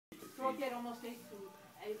stork almost ate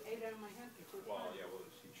out of my hand. Well, yeah, well,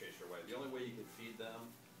 he chased her away. The only way you can feed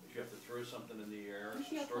them is you have to throw something in the air. So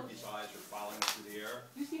Storky's eyes are following it through the air.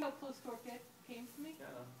 You see how close Stork came to me? Yeah.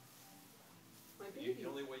 My baby. The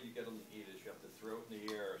only way you get them to eat is you have to throw it in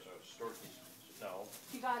the air. So Storky's, no.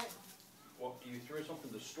 She got it. Well, you throw something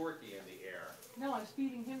to Storky in the air. No, I was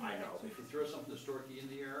feeding him. I know. If you throw something to Storky in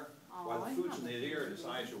the air, while the food's in the air, his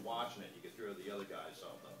eyes are watching it. You can throw the other guy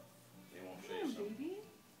something. They won't chase him. Baby.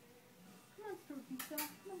 Come on, Storky, come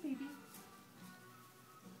on, baby.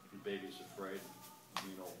 Your baby's afraid.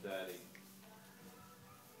 You know, daddy.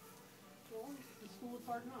 Well, the school is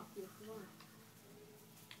hard enough. You have to learn.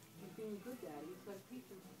 He's being a good daddy. He's got to teach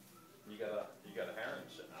him. You got a heron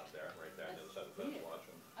sitting out there, right there on the other side of the fence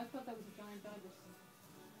watching. I thought that was a giant ibis.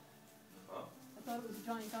 Huh? I thought it was a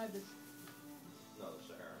giant ibis. No, it's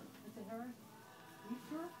a heron. It's a heron? Are you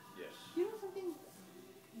sure? Yes. You know something?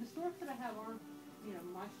 The storks that I have aren't, you know,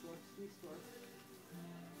 my storks, these storks.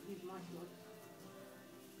 These are my storks.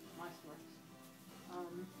 My storks.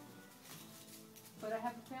 But I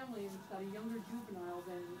have a family that's got a younger juvenile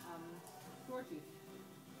than Storky.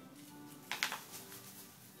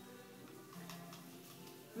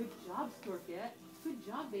 Good job, Storkette. Good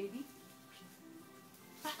job, baby.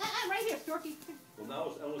 Right here, Storky. Well, now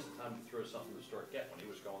was almost the time to throw something to Storkette when he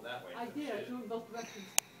was going that way. I did. I threw in both directions.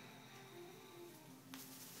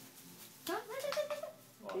 Oh,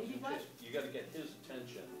 Baby butt. You got to get his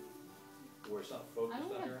attention where it's not focused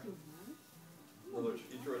on her. In other words,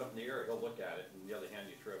 if you throw it up in the air, he'll look at it, and the other hand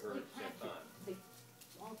you throw her at the same time. They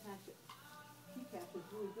all catch it. She catches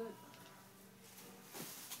really good.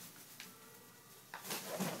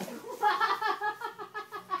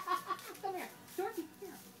 Come here. Storky,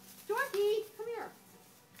 come here. Storky, come here.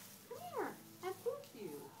 Come here. I've got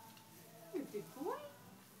you. You're a big boy.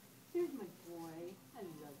 Here's my boy. I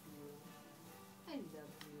love you. I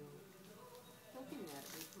love you. Don't get mad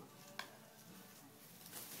at me. Come on.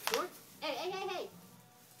 Stork? Hey.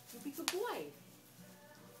 You be a good boy.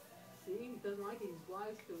 See, he doesn't like it. He's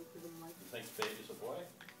wise to it because I'm like it. Thinks baby's a boy?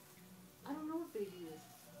 I don't know what baby is.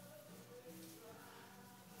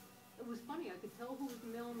 It was funny, I could tell who was the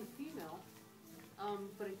male and the female,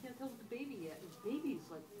 but I can't tell with the baby yet. The baby's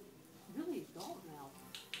like really adult now.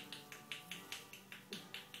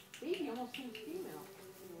 The baby almost seems female,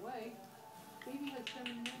 in a way. Baby has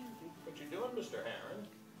feminine energy. What you doing, Mr. Heron?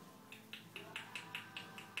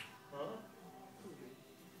 Huh?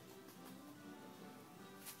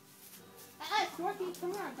 Storky,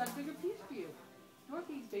 come here, I've got a bigger piece for you.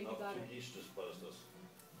 Storky's baby got it. Geese just buzzed us.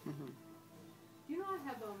 You know I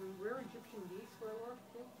have rare Egyptian geese where I work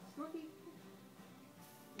too? Storky?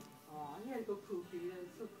 Aw, he had to go poopy. That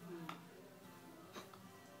was so cute.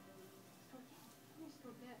 Storky? Come here,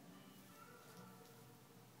 Storkette.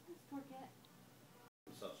 Come here, Storkette.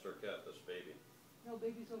 It's not Storkette, that's baby. No,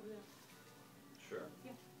 baby's over there. Sure.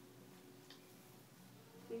 Yeah.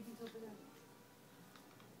 Baby's over there.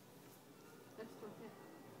 That's Storkette.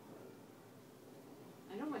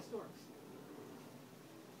 I know my storks.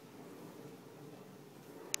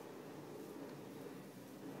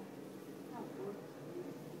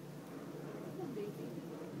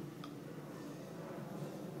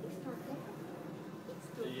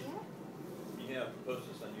 You have to post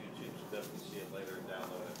this on YouTube so Deb can see it later and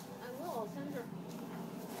download it. I will. I'll send her.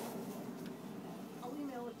 I'll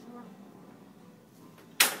email it to her.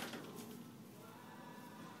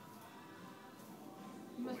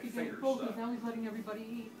 He must be getting full because now he's letting everybody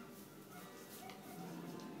eat.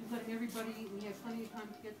 He's letting everybody eat, and he has plenty of time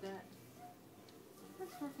to get that.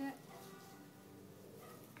 Let's work that.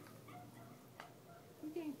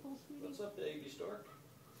 You're getting full, sweetie. What's up, baby stork?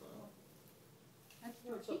 That's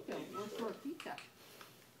Storkito, or Storkita.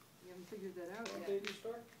 You haven't figured that out yet. Baby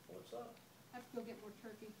stork, what's up? I have to go get more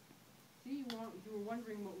turkey. See, you were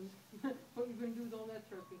wondering what what you were going to do with all that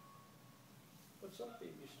turkey. What's up,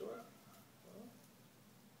 baby stork? Huh?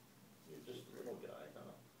 You're just a little guy,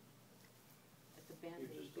 huh? That's a band-aid.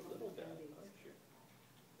 You're just a little guy, aren't you?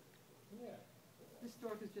 Yeah. This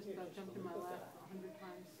stork has just about jumped in my lap 100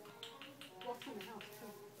 times. Walks in the house,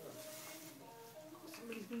 too.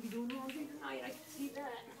 Somebody's going to be doing the wrong thing tonight, I can see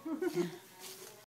that.